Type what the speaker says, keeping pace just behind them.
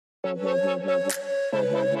Okay,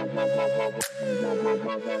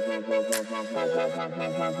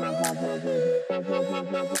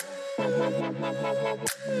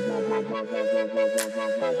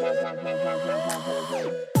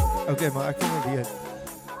 maar ek wil net weet.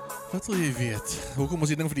 Wat wil jy weet? Hoekom ons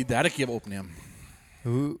die ding vir die derde keer opneem?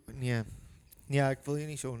 Hoe nee. Nee, ek wil jou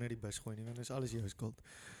nie so onder die bus gooi nie, want dit is alles jou skuld.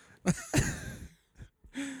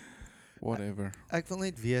 Whatever. Ek wil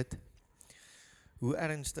net weet hoe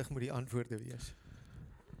ernstig moet die antwoorde wees?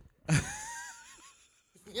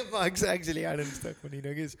 Ja, maar ek sê actually ernstig, want die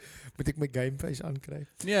ding is, moet ek my gameface aankry?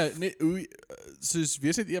 Nee, hoe soos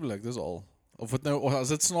wees net eerlik, dis al. Of dit nou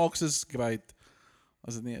as dit snaaks is, great.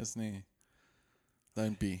 As dit nie is nie.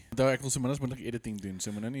 Don't be. Daar ek wil so minstens moet ek editing doen,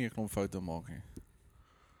 so moet nou nie 'n klomp foute maak nie.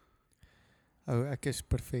 Oh, ek is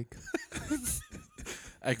perfek.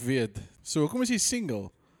 Ek weet. So, hoekom is jy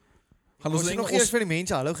single? Gaan Ons het nog eers vir die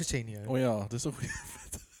mense hallo gesê nie. Oh ja, dis nog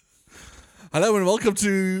Hello and welcome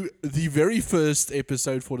to the very first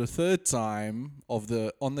episode for the third time of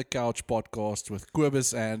the On the Couch podcast with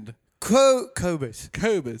Kobus and Kobus.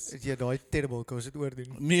 Ja, daai terrible, kan ons dit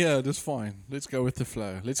oordoen? Nee, dis fine. Let's go with the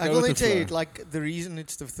flow. Let's Ek go wil with net the flow. sê, like, the reason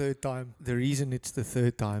it's the third time.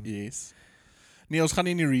 Yes. Nee, ons gaan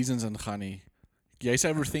nie in die reasons ingaan nie. Jy's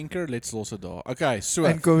overthinker, let's los dit daar. Okay, so.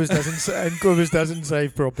 And Kobus doesn't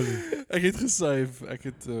save properly. Ek het gesave. Ek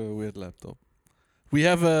het 'n weird laptop. We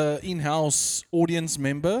have a in-house audience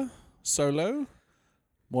member, Solo.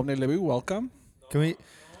 Morne Lebu, welcome.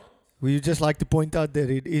 Will you just like to point out that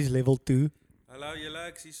it is level 2? Hallo julle,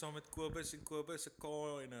 ek sien saam met Kobus en Kobus 'n K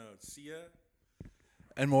en 'n C.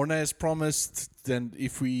 And Morne has promised that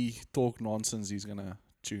if we talk nonsense, he's going to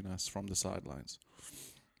tune us from the sidelines.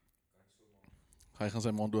 Hy gaan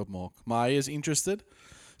sy mond oopmaak. Maar hy is interested.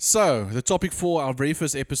 So, the topic for our very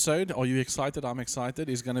first episode, are you excited? I'm excited,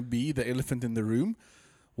 is going to be the elephant in the room.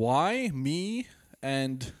 Why me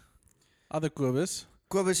and other Kobus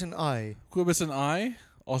Kobus and I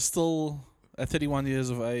are still, at 31 years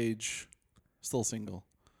of age, still single.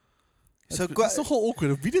 So It's nogal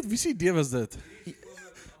awkward. Wie se idee was dit?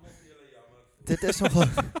 dit is nogal.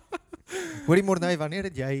 Hoorie Morney, wanneer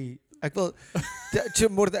het jy ek wil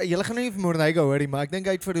julle gaan nou nie vir Morney gou hoorie, maar ek dink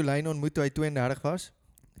hy het vir Olyn ontmoet toe hy 32 was.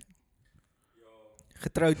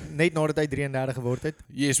 Getroud net nadat hy 33 geword het.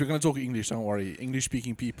 Yes, we're going to talk English, don't worry.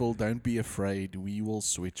 English-speaking people, don't be afraid. We will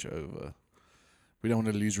switch over. We don't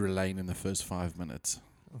want to lose Relaine in the first 5 minutes.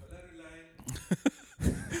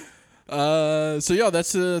 So yeah,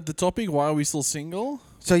 that's the topic. Why are we still single?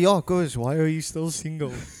 So ja, Kobus, why are you still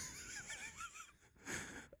single?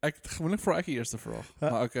 Ek gewoonlik vra ek die eerste vraag.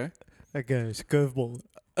 Maar okay. Okay, it's a curveball.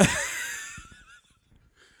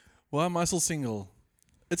 Why am I still single?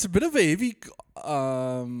 It's a bit of a heavy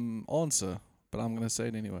answer, but I'm going to say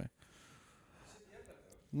it anyway.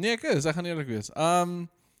 Nee, ek gaan eerlik wees.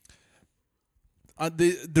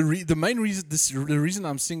 The main reason the reason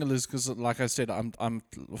I'm single is because, like I said,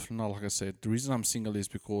 the reason I'm single is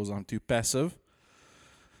because I'm too passive.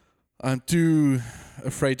 I'm too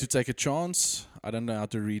afraid to take a chance. I don't know how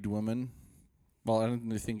to read women. Well, I don't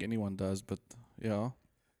really think anyone does, but yeah.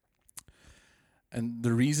 And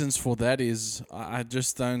the reasons for that is I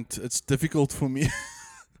just don't. It's difficult for me.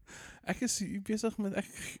 Ek is besig met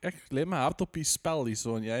ek lê my hart op die spel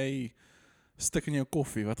hierso en jy stik in jou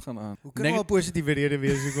koffie. Wat gaan aan? Hoe kan maar 'n positiewe rede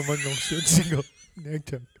wees hoekom ek nog steeds single? Nee,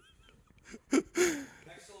 ek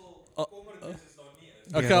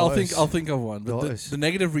Okay, I'll think of one. But the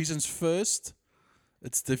negative reasons first.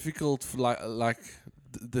 It's difficult for like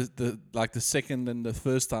the second and the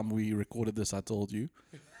first time we recorded this. I told you.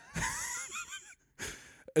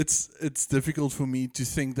 It's difficult for me to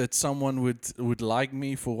think that someone would like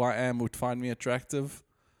me for who I am, would find me attractive.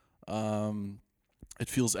 It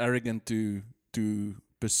feels arrogant to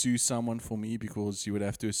pursue someone for me because you would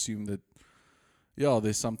have to assume that, yeah,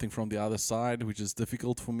 there's something from the other side, which is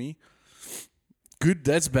difficult for me.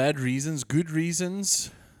 That's bad reasons. Good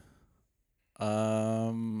reasons.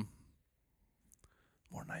 Morney,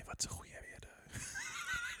 wat's 'n goeie rede?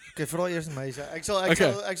 Okay, vra eers my. Ek sal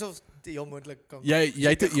die heel moontlik kan.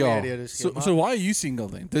 So why are you single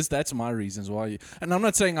then? That's my reasons why you. And I'm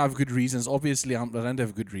not saying I have good reasons. Obviously, I don't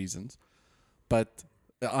have good reasons, but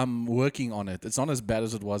I'm working on it. It's not as bad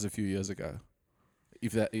as it was a few years ago.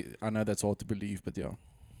 I know that's hard to believe, but yeah.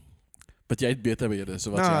 But jy het beter redes,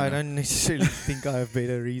 so wat No, jy I don't necessarily think I have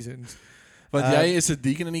better reasons. Want jy is 'n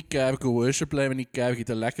deacon in die kerk, 'n worship leier in die kerk, jy het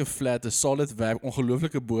 'n lekker flat, 'n solid werk,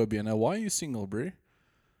 ongelooflike bobene. Why are you single, bro? Jy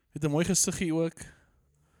het 'n mooi gesiggie ook.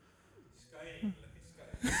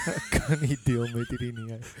 Ek kan nie deel met hierdie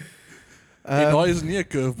nie. En daai is nie 'n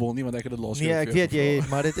curveball nie, want ek het dit laas Nee, ek weet jy,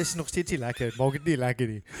 maar dit is nog steeds nie lekker. Maak dit nie lekker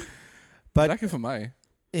nie. But Lekker vir my.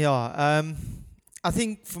 yeah, I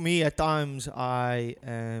think for me at times I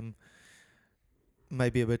am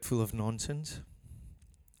maybe a bit full of nonsense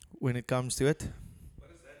when it comes to it.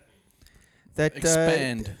 That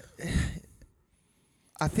Expand.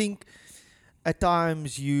 I think at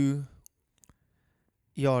times you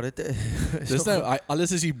ja, dit Dis nou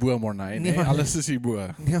alles is hier bo Morney, Nee, nee, maar- alles is hier bo.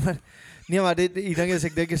 nee, maar dit die ding is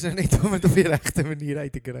ek dink is nou net om dit op die regte manier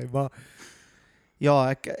uit te kry, maar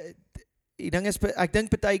ja, die ding is ek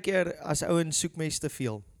dink baie keer as ouens soek mens te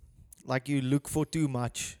veel. Like you look for too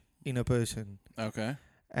much in a person Okay.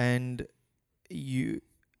 and you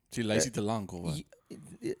Jy lees dit te lank of wat?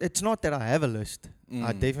 it's not that I have a list.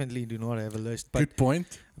 I Mm. definitely do not have a list, but Good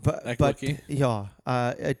point. but lucky. yeah,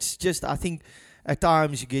 it's just I think at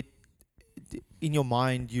times you get in your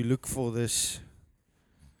mind you look for this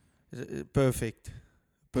perfect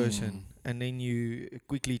person, and then you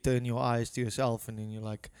quickly turn your eyes to yourself, and then you're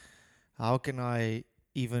like, how can I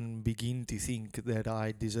even begin to think that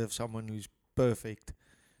I deserve someone who's perfect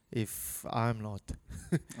if I'm not?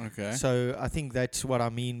 Okay. So I think that's what I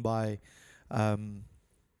mean by I'm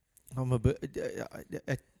a bit.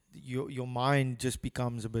 Your mind just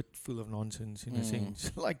becomes a bit full of nonsense in a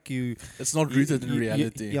sense. Like you, It's not rooted in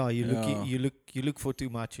reality. you look for too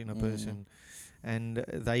much in a person, and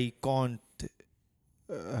they can't,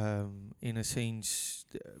 in a sense,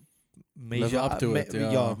 measure up to it,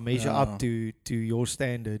 yeah. measure Yeah. up to your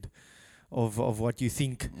standard of what you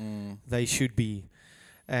think they should be,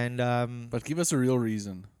 and But give us a real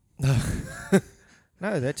reason.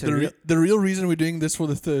 no, that's a The real reason we're doing this for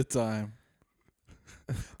the third time.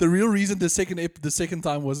 The real reason the second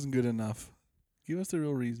time wasn't good enough. Give us the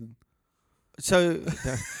real reason. So,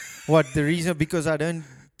 what the reason? Because I don't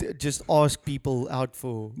just ask people out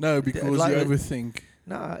for. No, because like- you overthink.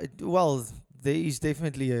 No, well, there is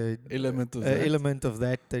definitely a Element of a that. element of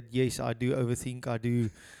that. That yes, I do overthink. I do.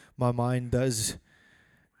 My mind does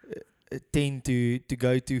tend to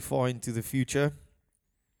go too far into the future,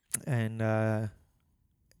 and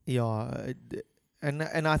yeah,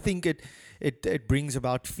 and I think it brings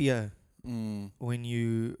about fear when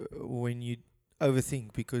you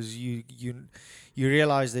overthink, because you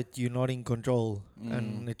realize that you're not in control,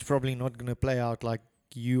 and it's probably not going to play out like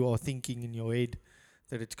you are thinking in your head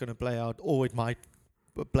that it's going to play out, or it might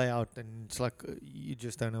play out, and it's like you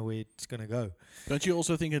just don't know where it's going to go. Don't you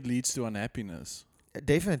also think it leads to unhappiness?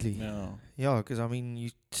 Definitely, Yeah. yeah, because I mean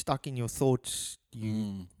you're stuck in your thoughts.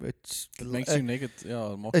 It's It makes you negative.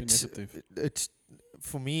 Yeah, maak you it's negative. it's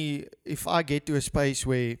for me, if I get to a space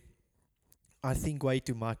where I think way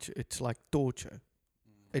too much, it's like torture.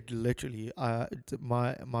 It literally,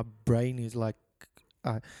 my brain is like,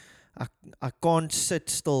 I can't sit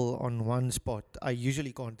still on one spot. I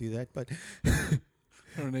usually can't do that, but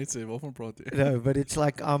Net sê waarvan praat jy? no, but it's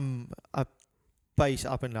like I pace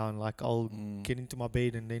up and down. Like I'll get Mm. into my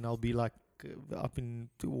bed and then I'll be like up and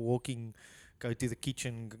walking, go to the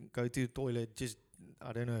kitchen, go to the toilet, just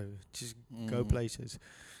I don't know, just go places.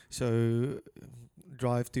 So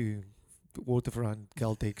drive to Waterfront,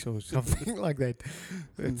 Caltex or something like that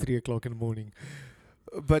at 3 o'clock in the morning.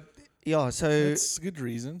 But yeah, so That's good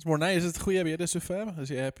reasons. Morney, is dit goeie weer sover? Is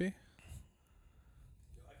jy happy?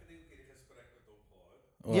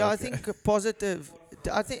 Oh, yeah, I okay. think positive.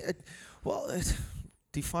 I think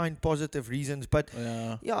define positive reasons, but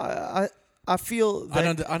Yeah. yeah, I feel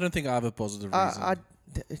that I don't think I have a positive reason.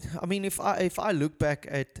 I mean, if I look back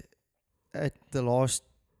at the last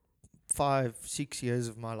 5-6 years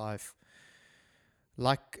of my life,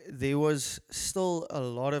 like there was still a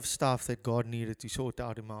lot of stuff that God needed to sort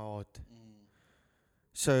out in my heart.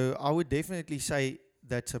 So I would definitely say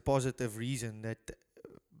that's a positive reason, that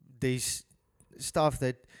there's stuff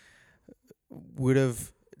that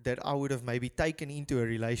I would have maybe taken into a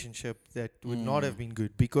relationship that would not have been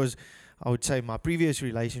good, because I would say my previous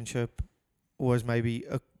relationship was maybe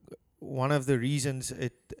one of the reasons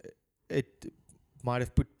it might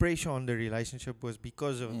have put pressure on the relationship was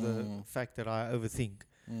because of the fact that I overthink.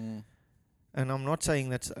 And I'm not saying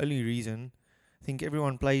that's the only reason. I think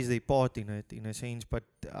everyone plays their part in it, in a sense, but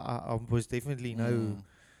I was definitely no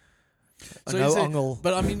So you say- angle.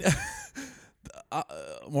 But I mean,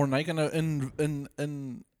 Morney kan nou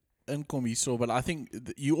in kom hierso, but I think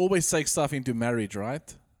you always take stuff into marriage,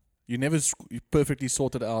 right? You never you perfectly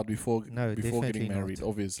sort it out before No, getting definitely married, not.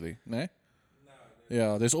 obviously. No?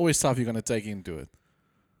 Yeah, there's always stuff you're going to take into it.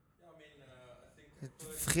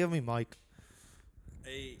 Forgive me, Mike.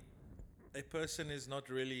 A person is not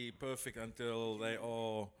really perfect until they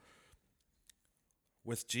are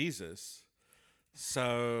with Jesus.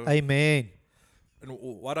 So, Amen. and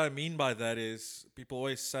what I mean by that is, people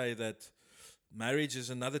always say that marriage is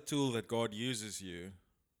another tool that God uses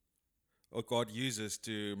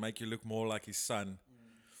to make you look more like His Son.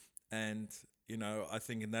 And, I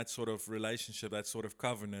think in that sort of relationship, that sort of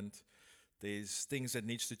covenant, there's things that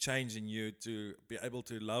needs to change in you to be able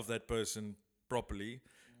to love that person properly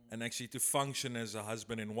and actually to function as a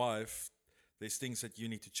husband and wife. There's things that you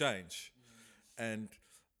need to change. And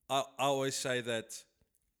I always say that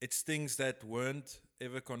it's things that weren't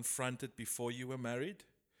ever confronted before you were married.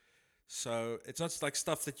 So it's not like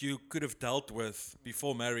stuff that you could have dealt with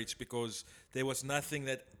before marriage because there was nothing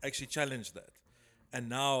that actually challenged that. And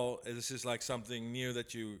now this is like something new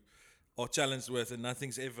that you are challenged with, and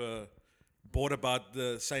nothing's ever brought about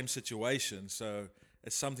the same situation. So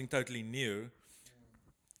it's something totally new.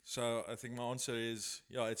 So I think my answer is,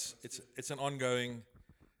 it's an ongoing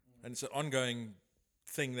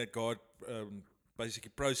thing that God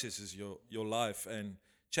basically processes your life and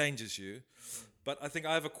changes you. But I think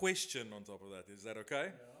I have a question on top of that. Is that okay?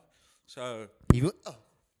 Yeah. So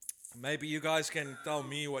maybe you guys can tell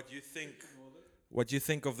me what you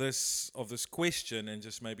think of this question, and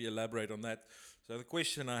just maybe elaborate on that. So the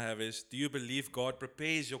question I have is, do you believe God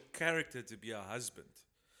prepares your character to be a husband?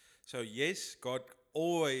 So yes, God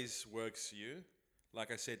always works you,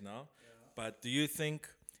 like I said now. Yeah. But do you think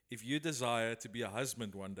if you desire to be a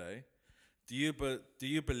husband one day, do you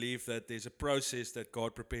believe that there's a process that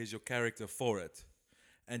God prepares your character for it?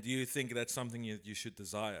 And do you think that's something you should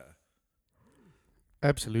desire?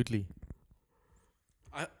 Absolutely.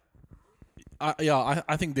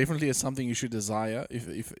 I think definitely it's something you should desire. If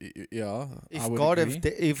If I would God agree.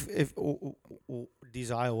 if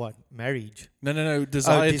desire what? Marriage. No,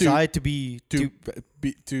 desire to be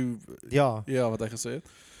yeah, wat hy gesê het.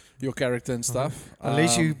 Your character and stuff.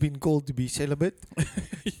 Unless you've been called to be celibate,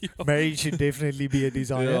 marriage should definitely be a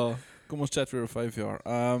desire. Ja, kom ons chat vir 5 jaar.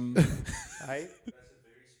 Hey? That's a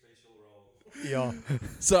very special role. Yeah.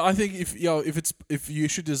 So I think if you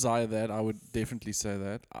should desire that, I would definitely say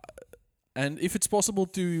that. And if it's possible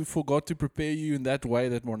for God to prepare you in that way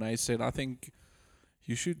that Mornay said, I think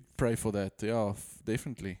you should pray for that. Yeah,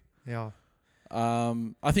 definitely. Yeah.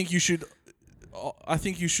 I think you should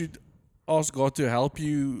ask God to help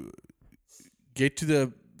you get to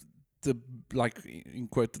the like in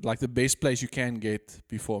quote like the best place you can get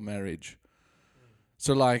before marriage.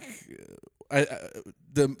 So like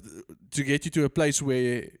to get you to a place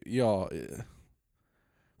where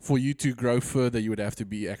for you to grow further, you would have to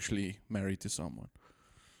be actually married to someone.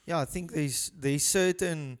 Yeah, I think there's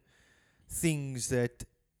certain things that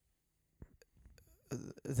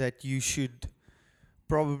you should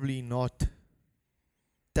probably not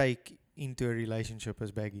take into a relationship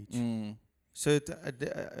as baggage. Certain,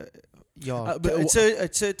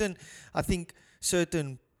 it's certain. I think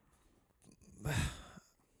certain.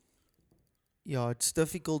 It's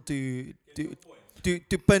difficult to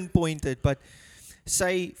pinpoint it, but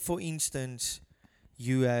say for instance,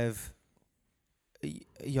 you are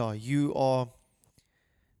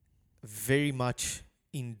very much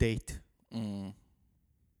in debt.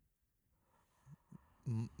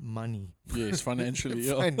 Money. Yes, financially.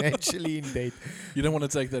 Financially in debt. You don't want to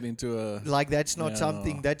take that into a that's not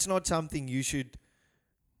something you should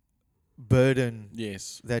burden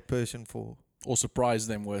that person for or surprise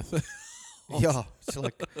them with. Yeah, it's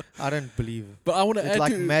like I don't believe it. But I want to add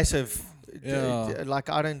like to massive. Yeah. Like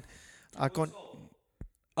I can't.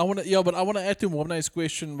 I want to add to Mwamne's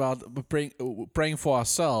question about praying for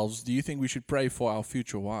ourselves. Do you think we should pray for our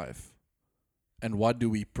future wife? And what do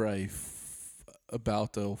we pray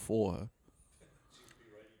about her or for her?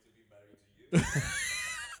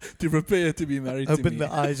 To prepare her to be married to me. Open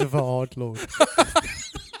the eyes of her heart, Lord.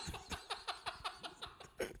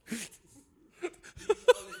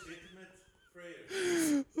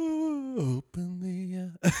 Open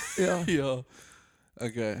the yeah.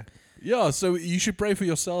 Okay. Yeah, so you should pray for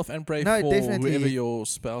yourself and pray for definitely. whoever your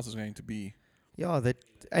spouse is going to be. Yeah,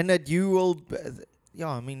 that you will.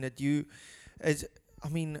 I mean that you,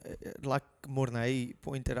 like Mornay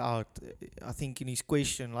pointed out, I think in his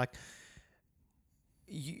question, like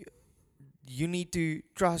you need to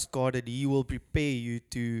trust God that He will prepare you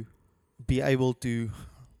to be able to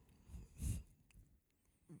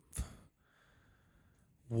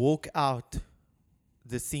walk out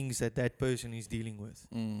the things that person is dealing with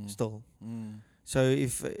still. So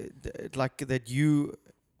if like that you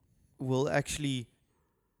will actually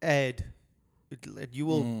add, that you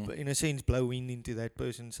will in a sense blow wind into that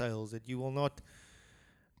person's sails, that you will not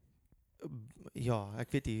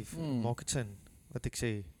ek weet nie, maak het sin wat ek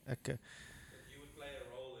sê. You would play a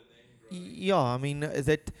role in them growing. Yeah, I mean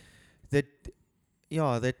that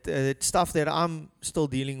stuff that I'm still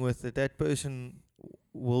dealing with, that person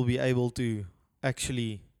will be able to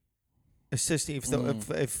actually assisting.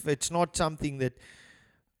 If it's not something that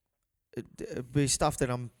there's stuff that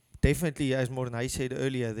I'm definitely, as Mornay said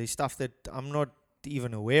earlier, there's stuff that I'm not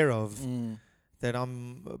even aware of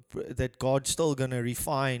that God's still gonna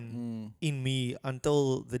refine in me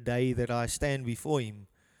until the day that I stand before Him.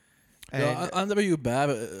 And Ja, ander by jou bab,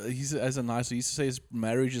 he's as a nice, he used to say his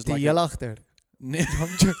marriage is die like heel agter. Nee,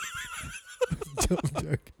 I'm joking.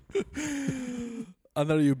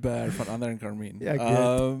 Ander you bad van Ander and Carmine. Yeah,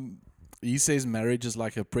 good. He says marriage is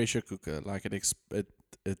like a pressure cooker, like it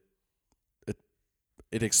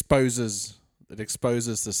exposes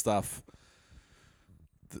the stuff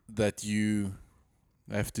that you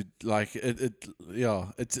have to like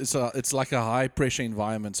it's like a high pressure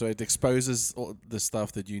environment, so it exposes all the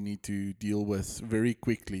stuff that you need to deal with very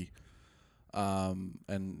quickly.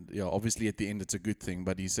 And yeah, obviously at the end it's a good thing,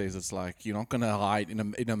 but he says it's like you're not gonna hide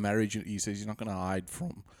in a marriage. He says you're not gonna hide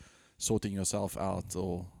from sorting yourself out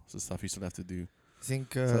or the stuff you still have to do. I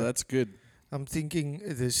think So that's good. I'm thinking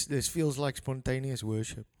this feels like spontaneous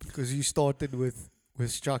worship because you started with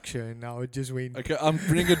structure and now it just went. Okay, I'm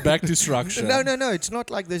bringing it back to structure. No. It's not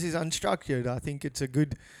like this is unstructured. I think it's a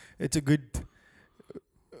good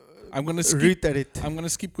I'm gonna skip. route at it. I'm gonna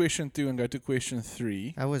skip question 2 and go to question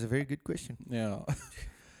 3. That was a very good question. Yeah.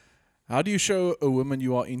 How do you show a woman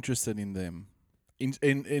you are interested in them?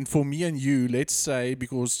 In for me and you, let's say,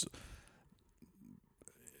 because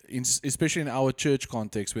especially in our church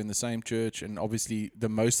context, we're in the same church, and obviously the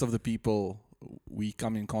most of the people we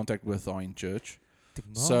come in contact with are in church.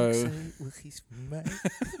 So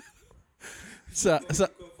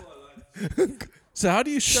how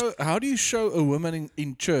do you show a woman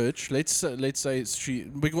in church? Let's say she,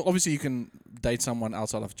 because obviously you can date someone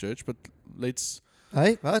outside of church, but let's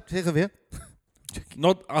Hey, wat? Zeg het weer.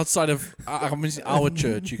 not outside of our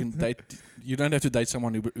church. You can date. You don't have to date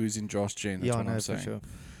someone who's in Josh Gen. That's Ja, what no, I'm for saying. sure.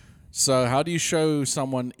 So how do you show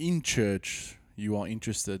someone in church you are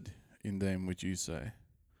interested in them? Would you say?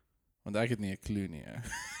 Want ek het nie 'n clue nie.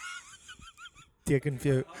 Teken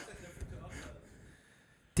vir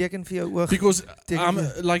jou oog. Because Teken vir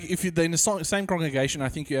jou- like if they're in the same congregation, I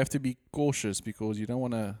think you have to be cautious because you don't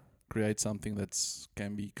want to create something that's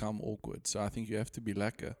can become awkward. So I think you have to be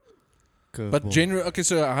lekker. But generally, okay.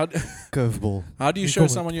 So curveball. how do you Hier show kom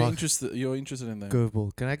het, someone wacht. you're interested in them?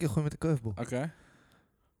 Curveball. Kan ek jou gooi met 'n curveball? Okay.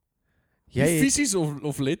 Jy Fisies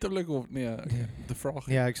of letterlik of nee? Okay. Nee. De vraag.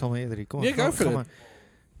 Ja, ek sal maar eerder hier kom. Nee, go for it. aan.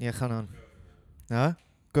 Nee, gaan aan. Ja?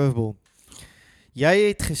 Curveball. Jy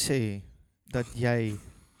het gesê dat jy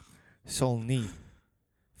sal nie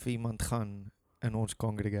vir iemand gaan in ons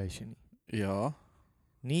congregation nie. Ja.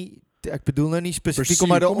 Nie ek bedoel nou nie spesifiek Pursue.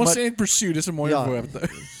 omdat Kom ons sê pursue. Dis 'n mooi Ja. woord.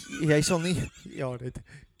 jy sal nie ja, dit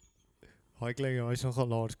hy klink hy's nog al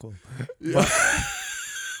laerskool. Ja.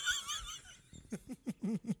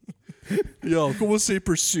 Ja, kom ons sê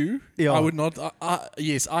pursue. Ja. I would not.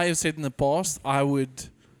 Yes, I have said in the past. I would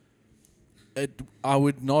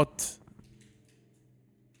not.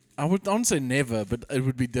 I would not say never, but it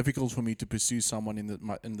would be difficult for me to pursue someone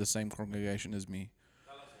in the same congregation as me.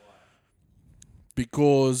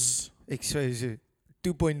 Because Ek sê so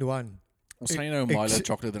 2.1 ons gaan nie nou Milo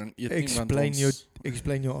chocolate drink eet nie want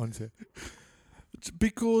explain your answer.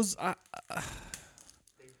 because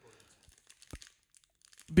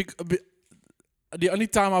the only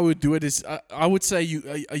time I would do it is I would say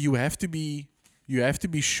you have to be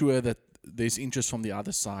sure that there's interest from the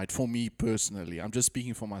other side. For me personally, I'm just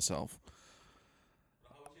speaking for myself.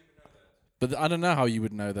 But I don't know how you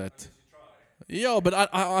would know that. Yeah, but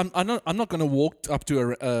I'm not gonna walk up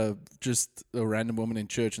to just a random woman in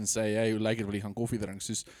church and say, "Hey, like it, wil jy gaan koffie drink?"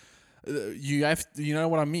 So, you know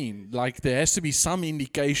what I mean? Like there has to be some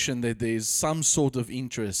indication that there's some sort of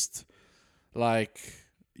interest. Like,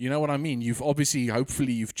 you know what I mean?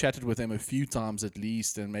 Hopefully you've chatted with them a few times at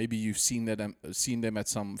least, and maybe you've seen them at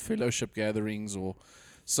some fellowship gatherings or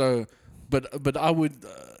so. But I would.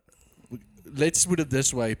 Let's put it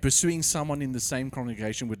this way: pursuing someone in the same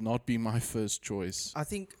congregation would not be my first choice. I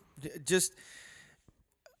think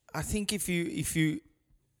if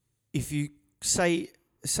you say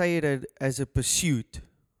it as a pursuit,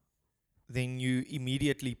 then you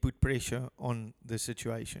immediately put pressure on the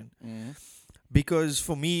situation. Mm. Because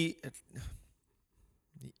for me,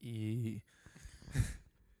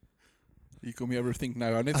 Hier kom jy oor think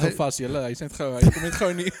nou. Hou net gou vas julle. Hy's net gou. Hy kom net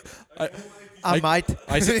gou nie. I might.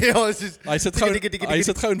 Hy sit Ja, it's just- hy sit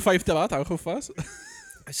gou in 5de wat. Hou gou vas.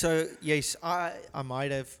 So yes, I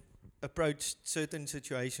might have approached certain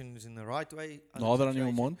situations in the right way. Nader aan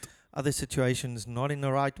jou mond. Other situations not in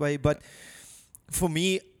the right way. But for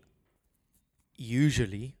me,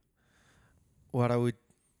 usually, what I would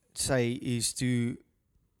say is to,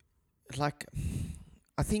 like,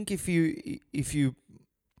 I think if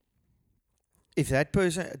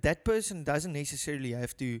that person doesn't necessarily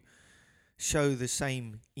have to show the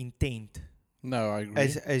same intent No, I agree.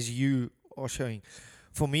 as you are showing.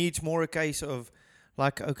 For me, it's more a case of,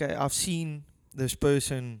 like, okay, I've seen this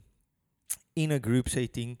person in a group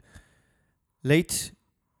setting. Let's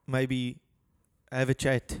maybe have a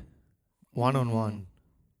chat one-on-one.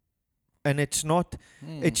 And it's not,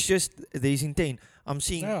 it's just there's intent. I'm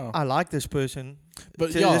seeing, Yeah. I like this person.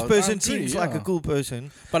 But So yeah, this person I agree, seems like a yeah. cool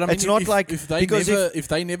person. But I mean, It's not if, like- if they because never if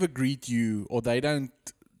they never greet you or they don't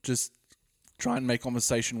just try and make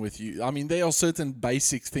conversation with you. I mean, there are certain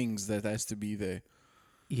basic things that has to be there.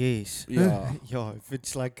 Yes. Yeah. Yeah. If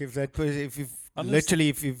it's like, if that person, if you've Unless- literally,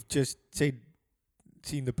 if you've just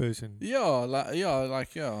seen the person. Yeah,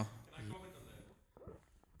 like yeah.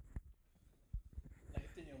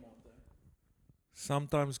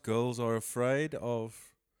 Sometimes girls are afraid of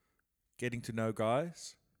getting to know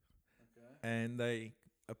guys, and they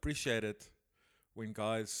appreciate it when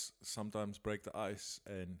guys sometimes break the ice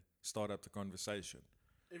and start up the conversation.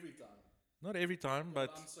 Every time. Not every time,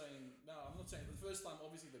 but I'm saying I'm not saying the first time.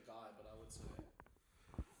 Obviously, the guy, but I would say.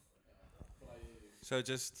 so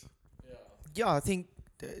just Yeah, I think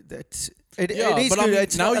that's it. Yeah, It is but good. I mean,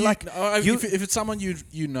 It's now not you, like you- if it's someone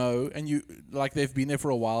you know and you like they've been there for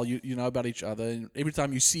a while, you know about each other, and every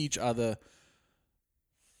time you see each other,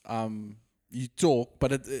 you talk.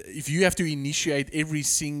 But if you have to initiate every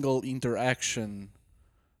single interaction,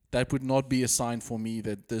 that would not be a sign for me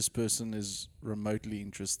that this person is remotely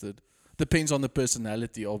interested. Depends on the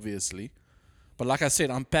personality, obviously. But like I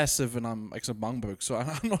said, I'm passive and ek's 'n bangboek, so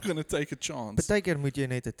I'm not going to take a chance. partykeer moet jy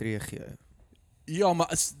net 'n tree gee. Yeah, maar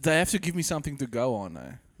they have to give me something to go on.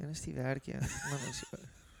 Eh? En dis die werk ja. Man,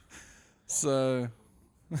 So,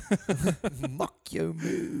 mak jou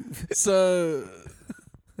move. so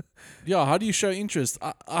yeah, how do you show interest?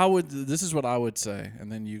 I would. This is what I would say,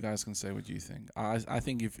 and then you guys can say what you think. I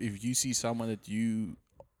think if you see someone that you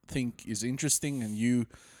think is interesting and you,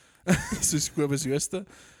 soos Kobus Jooste,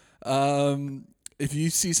 if you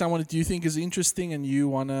see someone that you think is interesting and you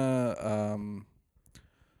wanna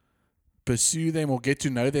pursue them or get to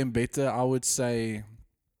know them better, I would say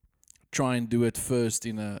try and do it first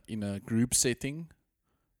in a group setting,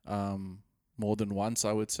 more than once,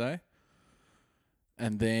 I would say,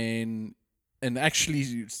 and then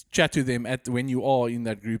actually chat to them when you are in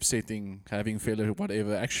that group setting, having fellow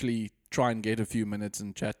whatever. Actually, try and get a few minutes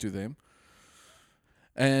and chat to them,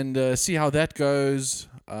 and see how that goes.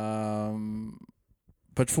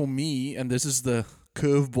 But for me, and this is the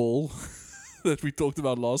curveball that we talked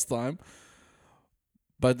about last time.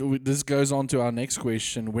 But this goes on to our next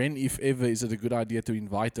question. When, if ever, is it a good idea to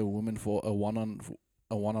invite a woman for a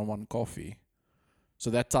one-on-one coffee?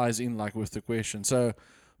 So that ties in like with the question. So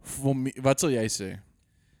for me, wat sal jy sê?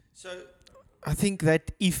 So I think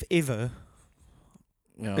that if ever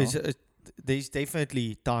Yeah. is there's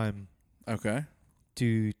definitely time Okay.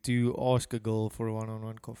 to ask a girl for a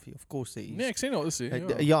one-on-one coffee. Of course there is. Nee, ek sê nou dis.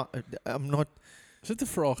 Ja, I'm not. Is dit 'n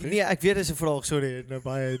vraag? hè? Nee, ek weet dis 'n vraag, sorry. Nou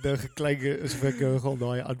baie geklinke is ek gaan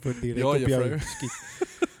daai antwoord direk Ja, op jou juffrou.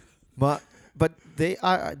 skiet. Maar but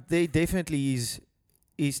they definitely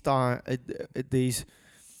is time there's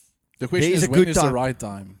The question There is is a when good is the time. right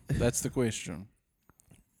time? That's the question.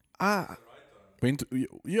 When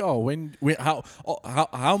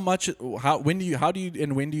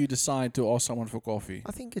when do you decide to ask someone for coffee?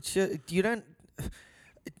 I think it's you don't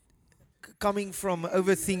coming from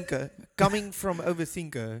overthinker,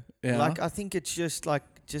 Yeah. like I think it's just like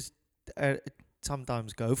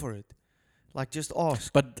sometimes go for it. Like just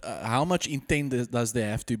ask. But how much intent does there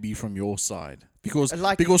have to be from your side? Because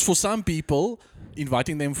Like- because for some people,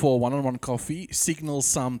 inviting them for a one-on-one coffee signals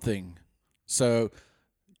something. So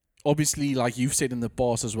obviously, like you've said in the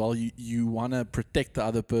past as well, you want to protect the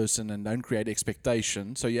other person and don't create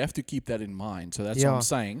expectation. So you have to keep that in mind. So that's what Yeah. I'm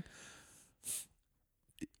saying.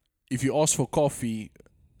 If you ask for coffee,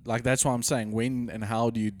 like that's what I'm saying. When and how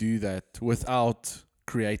do you do that without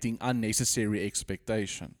creating unnecessary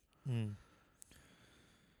expectation? Mm.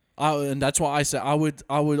 And that's why I say I would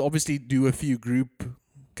obviously do a few group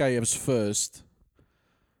KFs first,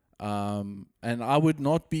 and I would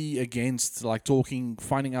not be against like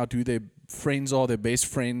finding out who their friends are, their best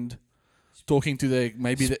friend, talking to their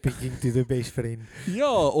Speaking to the best friend.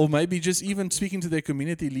 or maybe just even speaking to their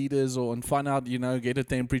community leaders and find out, get a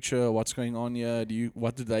temperature, what's going on here,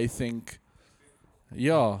 what do they think?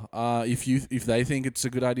 Yeah, if they think it's a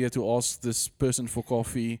good idea to ask this person for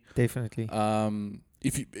coffee. Definitely.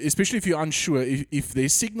 Especially if you're unsure, if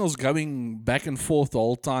there's signals going back and forth the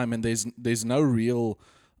whole time and there's no real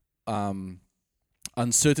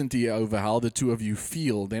uncertainty over how the two of you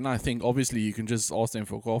feel, then I think obviously you can just ask them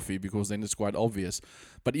for coffee, because then it's quite obvious.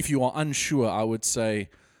 But if you are unsure, I would say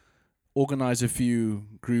organize a few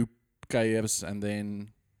group KFs and then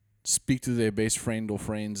speak to their best friend or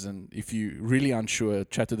friends. And if you're really unsure,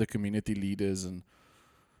 chat to the community leaders and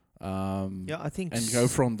I think and go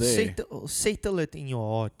from there. settle it in your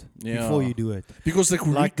heart Yeah. before you do it. Because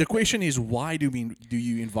Like- the question is, why do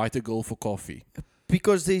you invite a girl for coffee?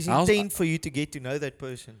 Because there's How's- intent for you to get to know that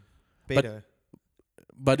person better.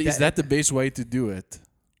 But is that the best way to do it?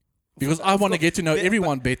 Because I want to get to know but-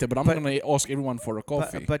 everyone better, but I'm but- not going to ask everyone for a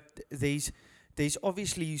coffee. But there's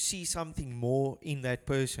obviously you see something more in that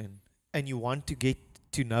person, and you want to get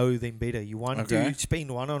to know them better. You want Okay. to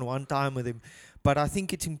spend one-on-one time with them. But I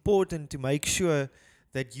think it's important to make sure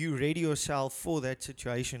that you ready yourself for that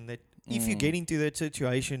situation. That if you get into that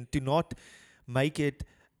situation, do not make it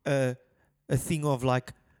a thing of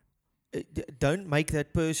like, don't make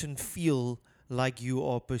that person feel like you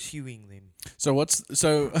are pursuing them. So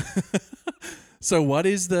so what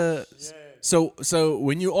is the so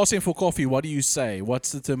when you ask him for coffee, what do you say?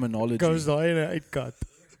 What's the terminology? daai in 'n uitkat.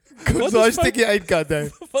 Wat daai is fout- stukkie uitkat nou.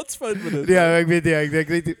 What's fun with it? Ja, ek weet nie, ek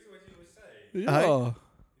weet. Ja.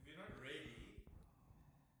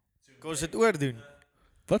 Kos dit oordoen.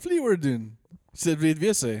 Wat wil jy oor doen? Sê weet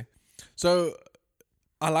weer sê. So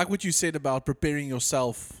I like what you said about preparing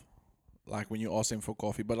yourself, like when you ask them for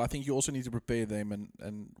coffee, but I think you also need to prepare them.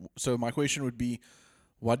 And so my question would be,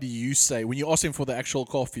 what do you say when you ask them for the actual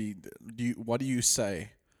coffee? What do you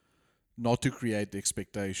say, not to create the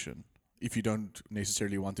expectation if you don't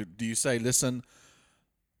necessarily want to? Do you say, listen,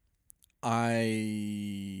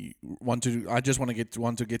 I just want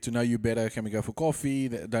to get to know you better. Can we go for coffee?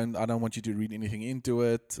 I don't want you to read anything into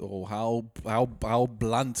it. Or how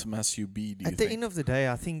blunt must you be? Do you At the think? end of the day,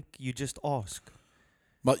 I think you just ask.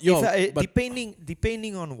 But yeah, but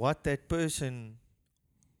Depending on what that person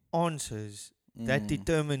answers, that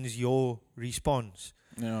determines your response.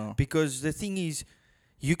 yeah. Because the thing is,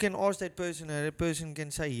 you can ask that person, and that person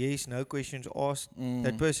can say yes, no questions asked.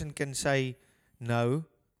 That person can say no,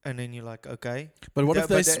 and then you're like, okay. But what Yeah, if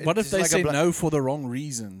they but what if it's they like a say bla- no for the wrong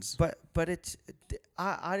reasons? But it's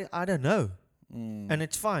I don't know, and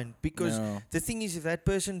it's fine because Yeah. the thing is, if that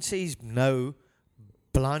person says no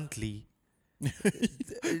bluntly,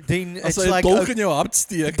 then As it's jy 'n like dolk in jou hart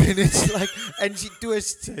steek, then it's like, and she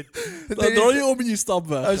twists it. dan Then draai it's- jy om en jy stap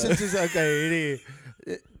weg. I was just okay. hierdie-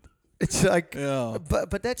 It's like, Yeah.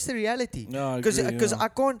 but that's the reality. No, I Because agree, yeah. I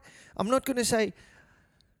can't. I'm not gonna say,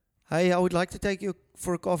 hey, I would like to take you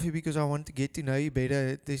for a coffee because I want to get to know you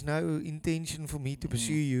better. There's no intention for me to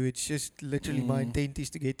pursue you. It's just literally my intent is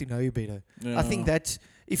to get to know you better. I think Yeah. that's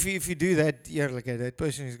if you do that, yeah, like that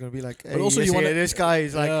person is gonna be like, hey, also yes, you wanna- yeah, this guy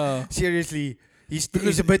is like Yeah. seriously, he's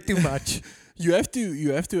Because a bit too much. You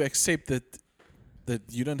have to accept that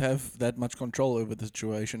you don't have that much control over the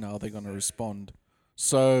situation, how they're gonna respond.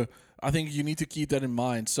 So I think you need to keep that in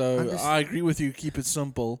mind. So I agree with you. Keep it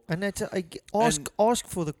simple. And that's ask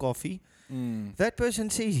for the coffee. That person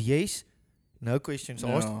says yes, no questions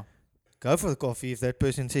asked. Yeah. Go for the coffee. If that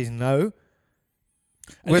person says no,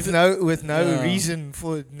 And with no yeah. reason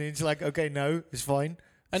for it, then it's like, okay, no, it's fine.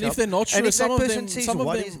 And So- if they're not sure, and if some that of person them, says some of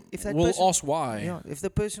what them is- if that will person- ask why. Yeah, if the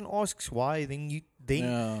person asks why, then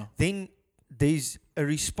Yeah. then there's a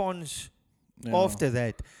response Yeah. after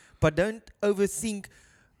that. But don't overthink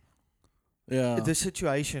Yeah. the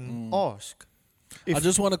situation. Ask. I If-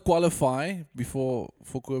 just want to qualify for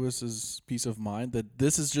Kobus's peace of mind that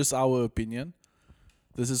this is just our opinion.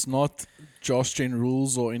 This is not Josh Gen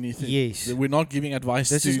rules or anything. Yes. We're not giving advice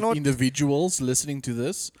This is to not- individuals listening to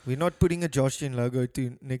this. We're not putting a Josh Gen logo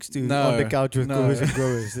next to No, on the couch with no. growers and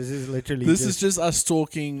growers. This is literally This is just us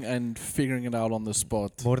talking and figuring it out on the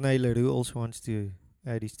spot. Mornay Leroux also wants to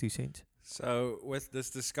add his 2 cents. So with this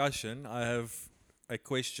discussion, I have a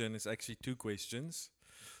question. It's actually two questions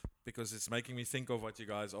because it's making me think of what you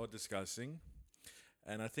guys are discussing,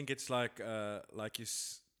 and I think it's like you're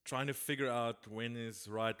trying to figure out when is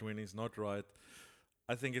right, when is not right.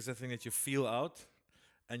 I think it's a thing that you feel out,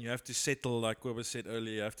 and you have to settle. Like Kobus said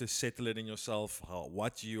earlier, you have to settle it in yourself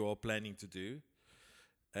what you are planning to do,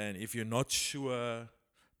 and if you're not sure,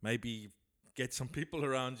 maybe get some people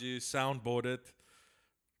around you, soundboard it.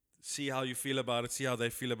 See how you feel about it, see how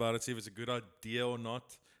they feel about it, see if it's a good idea or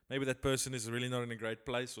not. Maybe that person is really not in a great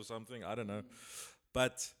place or something, I don't know.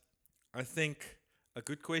 But I think a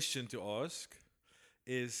good question to ask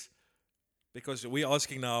is, because we're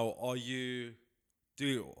asking now, how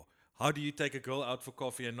do you take a girl out for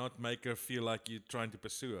coffee and not make her feel like you're trying to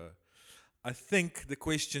pursue her? I think the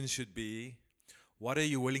question should be, what are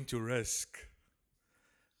you willing to risk?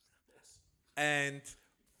 and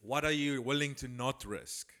what are you willing to not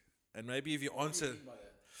risk? And maybe if you answer,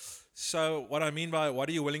 so what I mean by what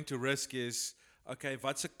are you willing to risk is, okay,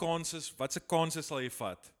 watse kanses sal jy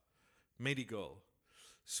vat met die girl?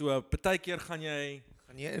 So partykeer gaan jy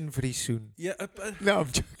Gaan jy in vir die soen? ja, No,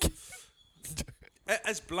 I'm joking.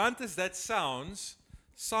 as blunt as that sounds,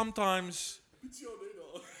 sometimes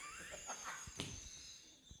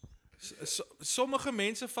sommige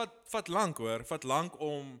mense vat lank hoor, vat lank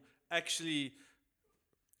om actually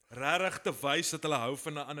regtig te wys dat hulle hou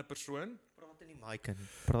van 'n ander persoon. Praat in die mic in.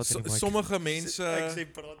 Praat in die mic. Sommige mense Ek sê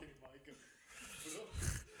praat in die mic in.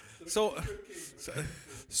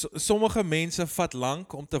 sommige mense vat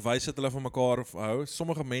lank om te wys dat hulle van mekaar hou.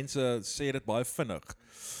 Sommige mense sê dit baie vinnig.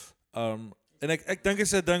 En ek dink dit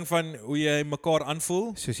is 'n ding van hoe jy mekaar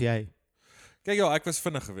aanvoel. Soos jy. Kyk ja, ek was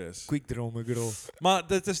vinnig geweest. Quick draw my girl. Maar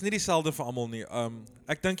dit is nie dieselfde vir almal nie.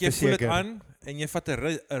 Ek dink jy voel dit Verseker. aan en jy vat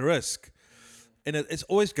 'n risk. And it's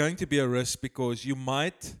always going to be a risk because you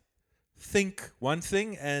might think one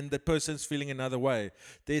thing and the person's feeling another way.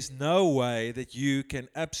 There's no way that you can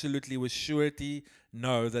absolutely with surety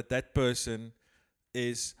know that that person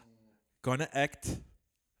is gonna act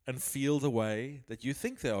and feel the way that you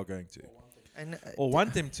think they are going to And or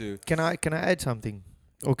want them to. can I add something?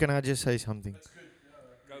 Or can I just say something?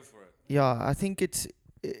 Go for it. Yeah, I think it's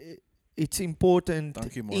important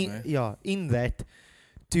Dankie, in, Morne. in that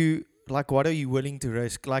to like what are you willing to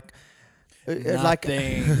risk? Like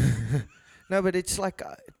Nothing. no, but it's like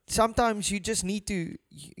sometimes you just need to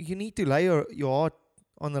you need to lay your heart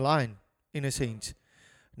on the line in a sense.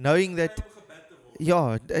 Knowing that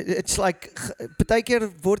ja, it's like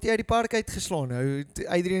partykeer word jy uit die park uitgeslaan. Nou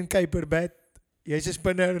Adrian Kuiper bat. Jy's 'n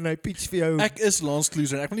spinner en hy pitch vir jou. Ek is Lance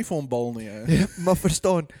Kluser. Ek wil nie vir hom bal nie. Hè. Maar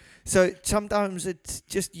verstaan. So sometimes it's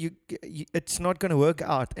just you it's not going to work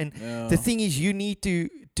out. And Ja. the thing is you need to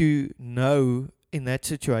know in that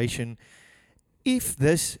situation if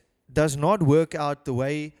this does not work out the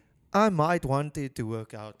way I might want it to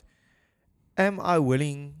work out. Am I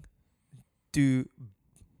willing to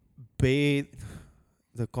bear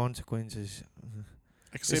the consequences?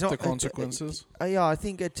 Accept not- the consequences. Yeah, I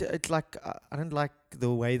think it's like I don't like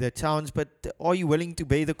the way that sounds, but are you willing to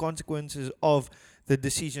bear the consequences of the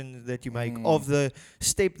decision that you make, of the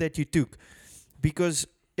step that you took? Because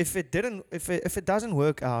if it doesn't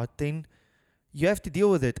work out, then you have to deal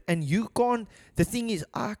with it, and you can't. The thing is,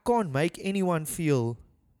 I can't make anyone feel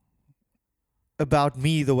about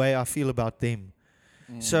me the way I feel about them.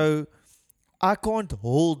 So I can't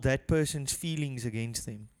hold that person's feelings against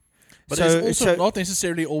them. But so, there's also so not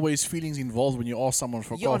necessarily always feelings involved when you ask someone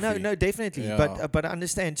for yeah, coffee. no, definitely. Yeah. But I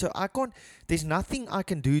understand. So I can't. There's nothing I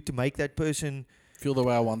can do to make that person. Feel the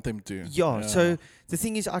way I want them to. Yeah. So the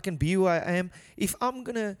thing is, I can be who I am. If I'm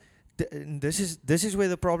gonna, this is where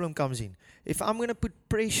the problem comes in. If I'm gonna put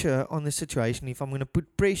pressure on the situation, if I'm gonna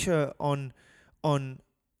put pressure on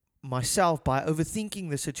myself by overthinking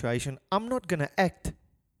the situation, I'm not gonna act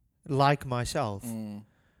like myself.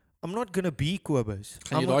 I'm not gonna be Kobus.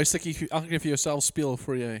 Gaan jy daai stukkie elke keer vir jouself speel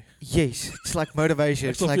voor jy? Yes, it's like motivation.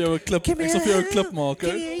 Ek It's sal like vir jou 'n klip, "Come ek sal vir jou 'n here, klip maak.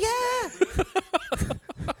 come hè. here, yeah.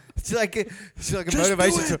 It's like a Just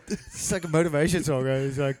motivation. do it. It's like a motivation song.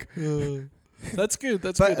 It's like, That's good.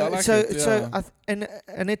 That's but good. I like so it. so Yeah.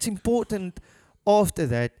 and it's important after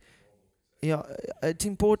that. Yeah, it's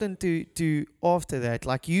important to after that.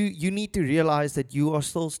 Like you need to realize that you are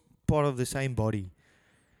still part of the same body.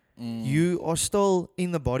 You are still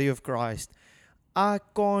in the body of Christ. I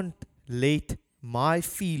can't let my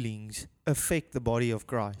feelings affect the body of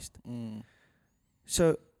Christ.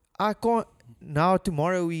 So I can't. Now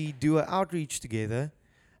tomorrow we do an outreach together,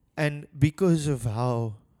 and because of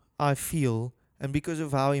how I feel and because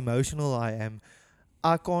of how emotional I am,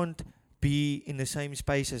 I can't be in the same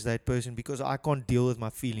space as that person because I can't deal with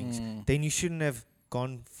my feelings. Then you shouldn't have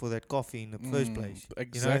gone for that coffee in the first place.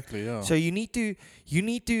 Exactly. Yeah. So you need to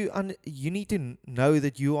know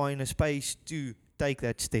that you are in a space to take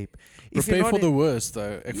that step. If Prepare you're for not the worst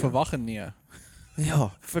though. Ek verwag nee.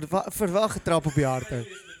 ja, verwag 'n trap op die harte.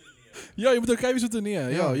 Ja, jy moet okay wees met 'n nee. Ja,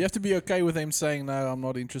 Ja. you have to be okay with them saying no, I'm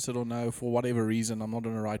not interested or no for whatever reason, I'm not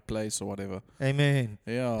in the right place or whatever. Amen.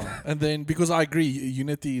 Yeah. And then because I agree,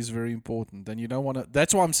 unity is very important and you don't want to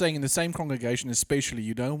that's why I'm saying in the same congregation especially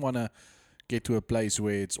you don't want to get to a place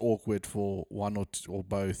where it's awkward for one or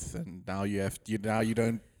both and now you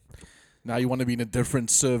want to be in a different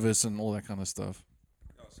service and all that kind of stuff.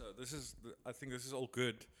 Yeah, so I think this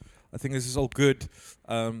is all good.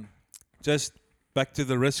 Just back to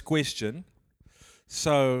the risk question.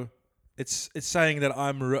 So it's saying that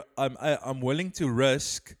I'm willing to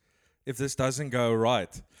risk if this doesn't go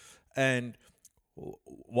right. And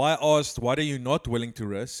why I asked, what are you not willing to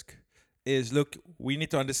risk? Is look, we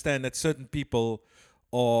need to understand that certain people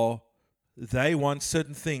they want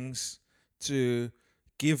certain things to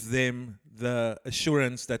give them the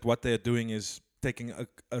assurance that what they're doing is taking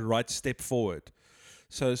a right step forward.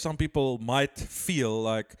 So some people might feel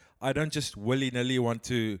like, I don't just willy-nilly want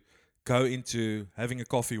to go into having a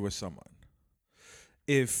coffee with someone.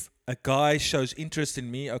 If a guy shows interest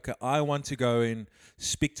in me, okay, I want to go and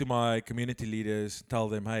speak to my community leaders, tell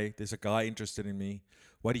them, hey, there's a guy interested in me.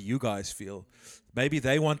 What do you guys feel? Maybe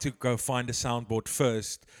they want to go find a soundboard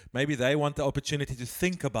first. Maybe they want the opportunity to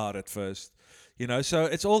think about it first. So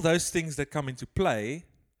it's all those things that come into play,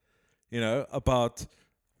 about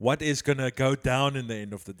what is going to go down in the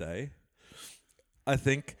end of the day, I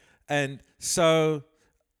think. And so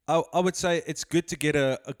I would say it's good to get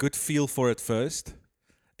a good feel for it first.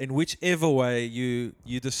 In whichever way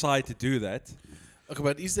you decide to do that. Okay,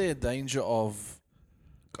 but is there a danger of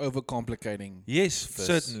overcomplicating? Yes, this?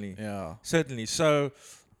 certainly. Yeah. Certainly. So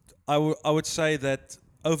I would say that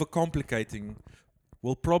overcomplicating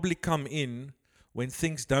will probably come in when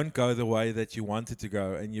things don't go the way that you want it to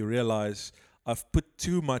go, and you realize I've put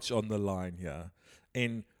too much on the line here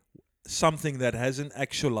in something that hasn't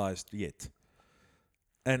actualized yet.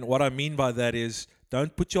 And what I mean by that is,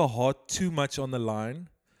 don't put your heart too much on the line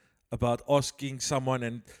about asking someone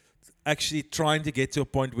and actually trying to get to a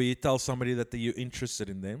point where you tell somebody that you're interested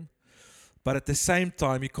in them. But at the same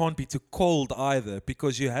time, you can't be too cold either,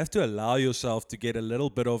 because you have to allow yourself to get a little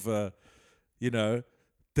bit of a,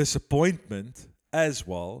 disappointment as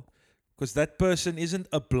well, because that person isn't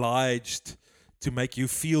obliged to make you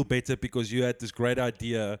feel better because you had this great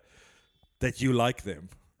idea that you like them,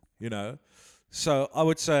 So I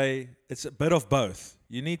would say it's a bit of both.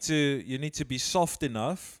 You need to be soft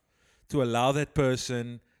enough to allow that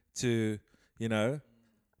person to,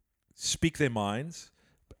 speak their minds,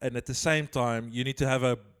 and at the same time, you need to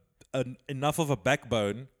have enough of a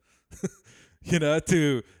backbone,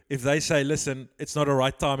 to, if they say, listen, it's not a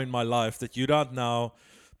right time in my life, that you don't now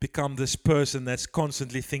become this person that's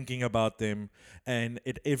constantly thinking about them, and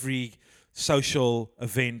at every social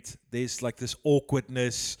event there's like this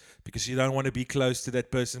awkwardness because you don't want to be close to that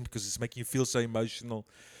person because it's making you feel so emotional.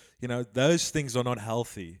 Those things are not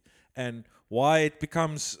healthy. And why it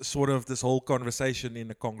becomes sort of this whole conversation in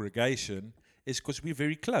a congregation is because we're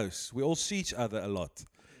very close. We all see each other a lot.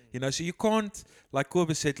 So you can't, like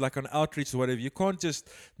Kobus said, like on outreach or whatever, you can't just,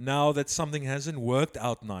 now that something hasn't worked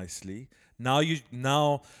out nicely,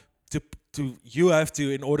 you have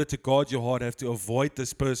to, in order to guard your heart, have to avoid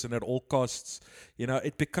this person at all costs.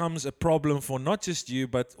 It becomes a problem for not just you,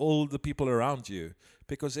 but all the people around you,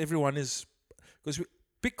 because everyone is,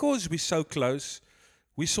 because we're so close,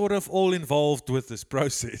 we're sort of all involved with this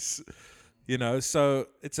process, so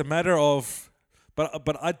it's a matter of,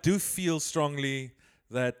 but I do feel strongly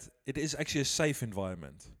that it is actually a safe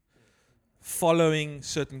environment, following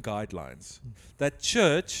certain guidelines. That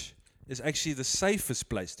church is actually the safest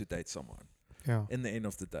place to date someone in the end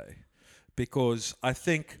of the day. Because I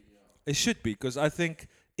think it should be, because I think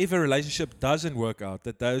if a relationship doesn't work out,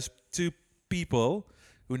 that those two people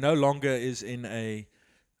who no longer is in a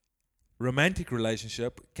romantic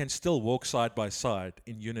relationship can still walk side by side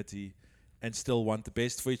in unity and still want the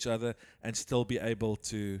best for each other and still be able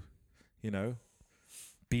to,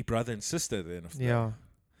 be brother and sister at the end of the day.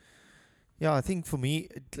 Yeah, I think for me,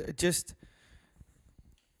 just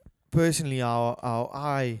personally, how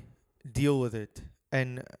I deal with it,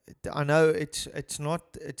 and I know it's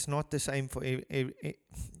not the same for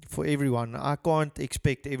for everyone. I can't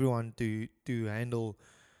expect everyone to handle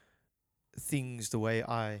things the way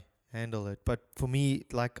I handle it. But for me,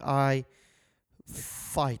 like, I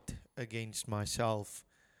fight against myself,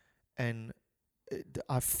 and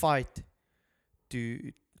I fight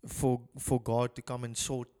for God to come and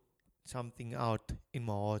sort something out in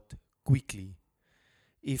my heart quickly.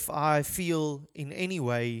 If I feel in any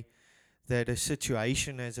way that a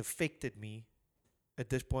situation has affected me, at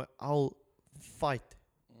this point, I'll fight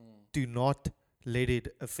to not let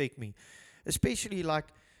it affect me. Especially, like,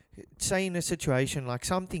 say in a situation like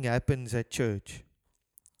something happens at church,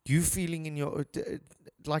 you feeling in your,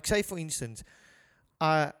 like, say for instance,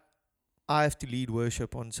 I have to lead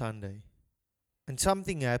worship on Sunday, and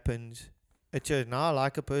something happens at church. Now I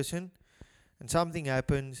like a person, and something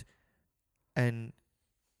happens, and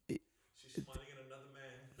She's smiling at another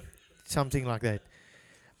man. something like that.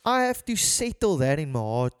 I have to settle that in my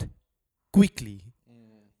heart quickly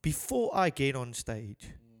before I get on stage,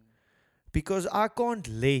 because I can't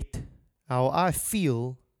let how I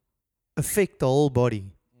feel affect the whole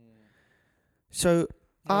body. So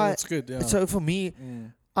No, that's good. Yeah. so for me,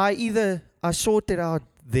 I sort it out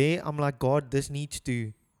there. I'm like, God, this needs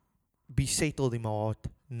to be settled in my heart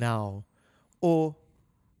now, or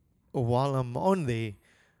while I'm on there,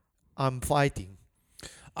 I'm fighting.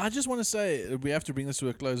 I just want to say, we have to bring this to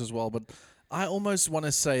a close as well, but I almost want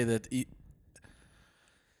to say that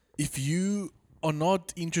if you are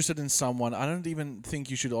not interested in someone, I don't even think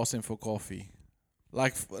you should ask them for coffee.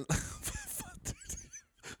 Like,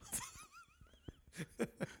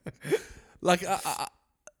 like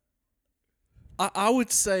I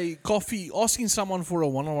would say coffee, asking someone for a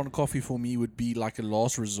one-on-one coffee for me would be like a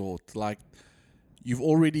last resort. Like, you've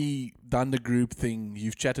already done the group thing,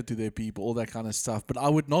 you've chatted to their people, all that kind of stuff. But I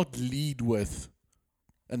would not lead with,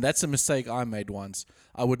 and that's a mistake I made once,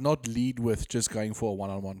 I would not lead with just going for a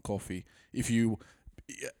one-on-one coffee.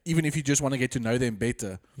 Even if you just want to get to know them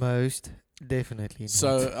better. Most definitely not.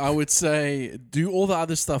 So I would say do all the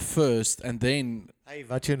other stuff first, and then... Hey,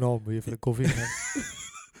 what's your name? Wil je vir 'n koffie gaan?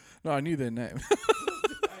 No, I knew their name.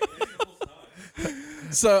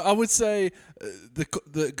 So I would say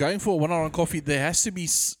the going for a one-on-one coffee, there has to be,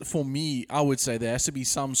 for me, I would say there has to be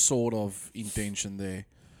some sort of intention there.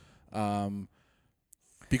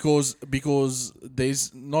 Because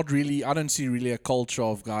there's not really, I don't see really a culture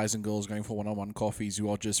of guys and girls going for one-on-one coffees who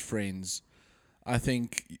are just friends. I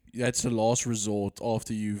think that's the last resort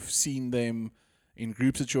after you've seen them in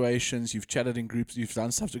group situations, you've chatted in groups, you've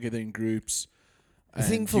done stuff together in groups. I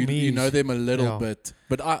think for you, me you know is- them a little yeah. bit.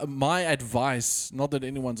 But my advice, not that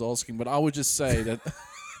anyone's asking, but I would just say that...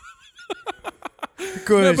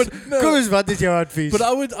 Koos, but no. Koos, wat is jou advies? But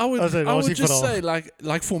I would As in, I als would ik just vooral- say,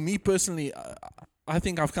 like for me personally, I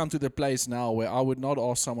think I've come to the place now where I would not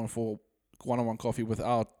ask someone for one-on-one coffee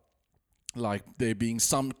without like there being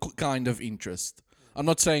some kind of interest. I'm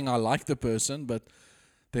not saying I like the person, but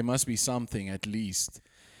there must be something at least.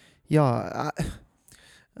 Yeah,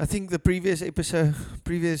 I think the previous episode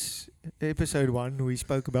 1, we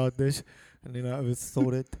spoke about this, and then I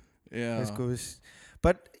overthought it. Yeah. Let's go.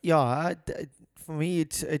 But yeah, for me,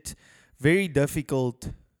 it's very difficult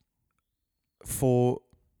for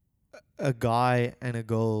a guy and a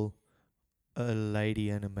girl, a lady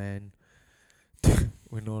and a man.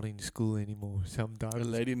 We're not in school anymore. Sometimes A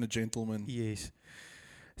lady and a gentleman. yes.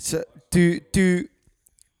 So to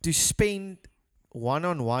spend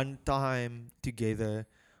one-on-one time together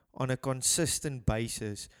on a consistent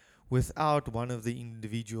basis without one of the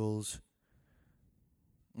individuals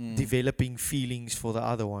developing feelings for the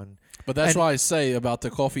other one. But that's and- why I say about the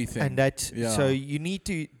coffee thing. And that's Yeah. so you need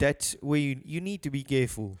to. That's where you need to be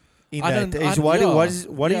careful. In I that don't- is I- what yeah,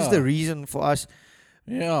 what is yeah. the reason for us?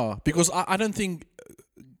 Yeah, because I don't think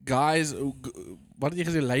guys, what did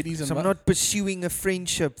you say, ladies and So I'm not pursuing a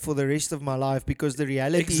friendship for the rest of my life because the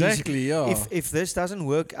reality exactly, yeah. is if this doesn't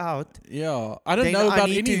work out, Yeah, I don't Then know I about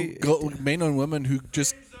need any to- men or women who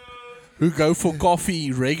go for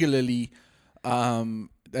coffee regularly, and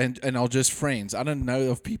are just friends. I don't know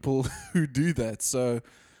of people who do that. So,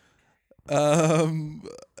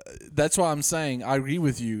 that's why I'm saying I agree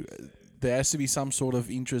with you. There has to be some sort of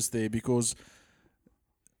interest there because,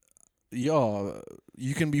 yeah,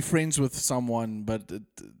 you can be friends with someone, but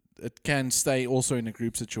it can stay also in a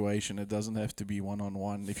group situation. It doesn't have to be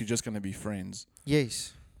one-on-one if you're just going to be friends.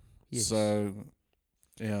 yes. So,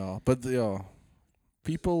 yeah, but yeah,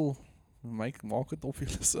 people market op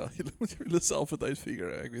julleself. Julle moet julleself het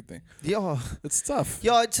uitfigure, ek weet nie. Yeah, It's tough.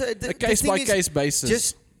 yeah. It's A the case thing by is, case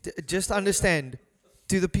basis. just understand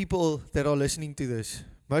to the people that are listening to this.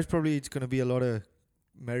 Most probably, it's going to be a lot of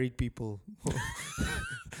married people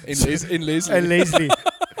in Leslie. and Leslie.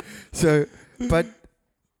 So, but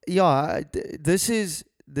yeah, this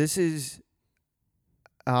is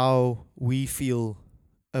how we feel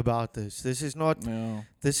about this. This is not. Yeah.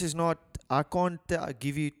 This is not. I can't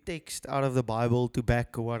give you text out of the Bible to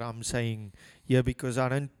back what I'm saying here because I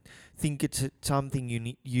don't think it's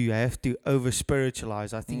something you have to over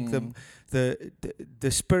spiritualize. I think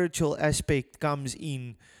the spiritual aspect comes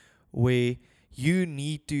in where you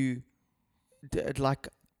need to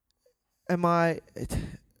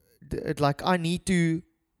I need to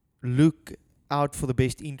look out for the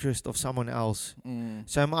best interest of someone else.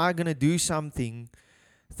 So am I going to do something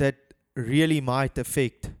that really might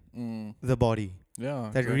affect the body, Yeah.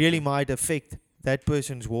 that exactly. really might affect that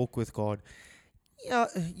person's walk with God? Yeah,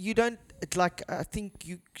 you don't. It's like I think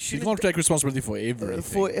you You shouldn't can't take responsibility for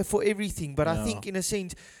everything. for everything, but I Yeah. think in a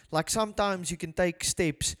sense, like sometimes you can take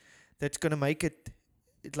steps that's gonna make it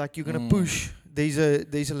like you're gonna push. There's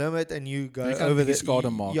a limit, and you go You can't over be the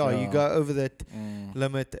skademark, yeah, yeah. you go over that Mm.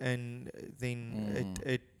 limit, and then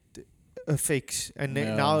it affects. And then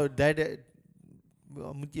Yeah. now that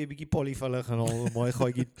dan moet jy 'n bietjie polyvullig gaan haal om daai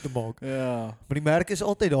gaatjie te maak. Ja. Maar die merk is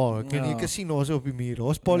altyd daar. Jy Ja. kan sien daar's op die muur.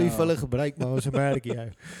 Daar's polyvullig gebruik, maar ons 'n merkie hou.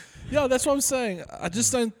 Yeah, that's what I'm saying. I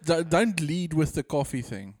just don't lead with the coffee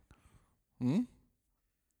thing.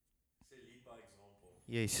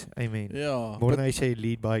 Yes, amen. Yeah. More But, than I say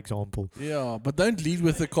lead by example. yeah, but don't lead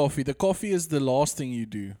with the coffee. The coffee is the last thing you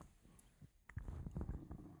do.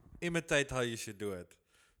 Imitate how you should do it.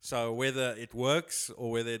 So whether it works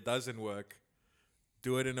or whether it doesn't work,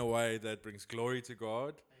 do it in a way that brings glory to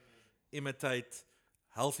God. Imitate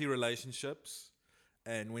healthy relationships,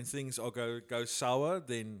 and when things go sour,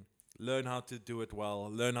 then learn how to do it well.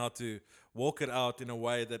 Learn how to walk it out in a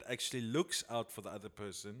way that actually looks out for the other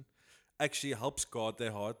person, actually helps guard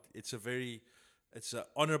their heart. It's an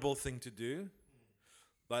honorable thing to do,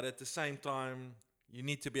 but at the same time, you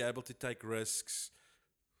need to be able to take risks.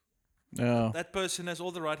 Yeah. That person has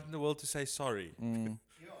all the right in the world to say sorry.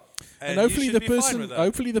 And you hopefully should be fine with that.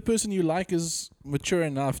 hopefully the person you like is mature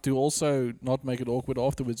enough to also not make it awkward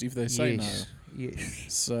afterwards if they say Yes. no.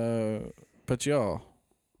 Yes. So, but yeah,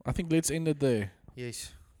 I think let's end it there.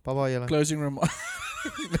 Yes. Bye-bye julle. Closing remarks.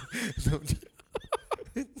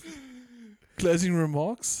 Closing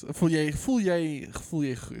remarks. Voel jy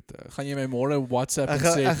goed? Gaan jy my môre WhatsApp en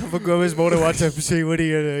sê Ek gaan vir Kobus môre WhatsApp sê hoor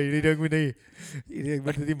hierdie ding moet nie. Hierdie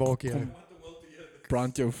moet dit nie maak nie.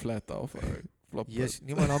 brand jou flat af? Flop. Yes,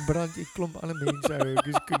 nee man, dan brand jy klomp alle mense ou.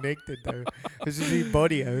 Ek is connected ou. Dis is die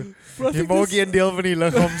body ou. Jy maak een deel van die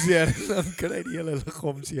liggaam seer, dan kry jy die hele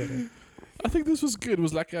liggaam seer. I think this was good. It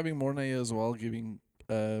was like having Morne as well, giving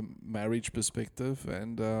marriage perspective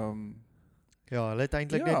and Ja, hulle het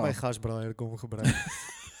eintlik Ja. net my gasbraaier kom gebruik.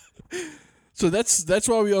 so that's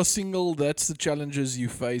why we are single. That's the challenges you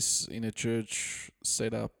face in a church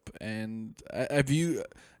setup. And have you?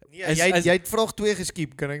 Nee, As- jy as- jy het vraag 2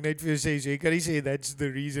 geskiep, kan ek net vir jou sê, so jy kan nie sê that's the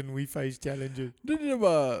reason we face challenges. Nee,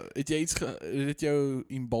 maar het jy iets het dit jou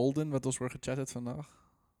embolden wat ons oor gechat het vandag?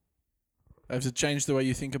 Has it changed the way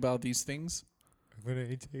you think about these things? Ek moet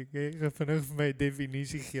net sê, ek gaan vinnig vir my 'n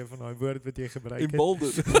definisie gee van daai woord wat jy gebruik het.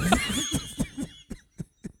 Embolden.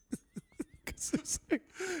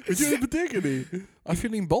 Weet jy wat dit beteken nie? I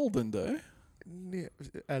feel emboldened, eh? Nee,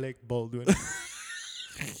 Alec Baldwin.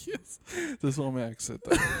 Yes. That's all my accent.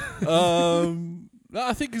 No,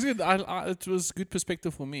 I think it's good. It was good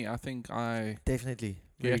perspective for me. I think Definitely.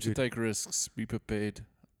 you Very have to good. take risks, be prepared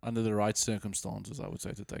under the right circumstances, I would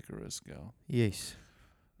say, to take a risk, yeah. Yes.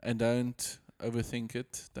 And don't overthink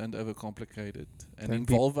it, don't overcomplicate it, and Don't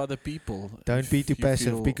be- involve other people. Don't if be too you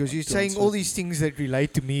passive feel because you're too saying all uncertain. these things that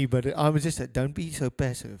relate to me, but I was just like, don't be so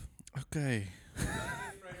passive. Okay.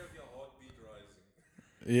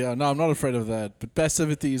 Yeah, no, I'm not afraid of that. But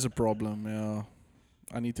passivity is a problem, yeah.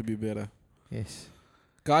 I need to be better. Yes.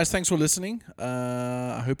 Guys, thanks for listening.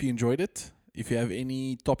 I hope you enjoyed it. If you have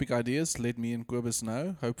any topic ideas, let me and Kobus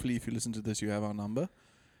know. Hopefully, if you listen to this, you have our number.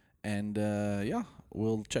 And yeah,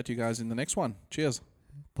 we'll chat to you guys in the next one. Cheers.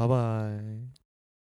 Bye-bye.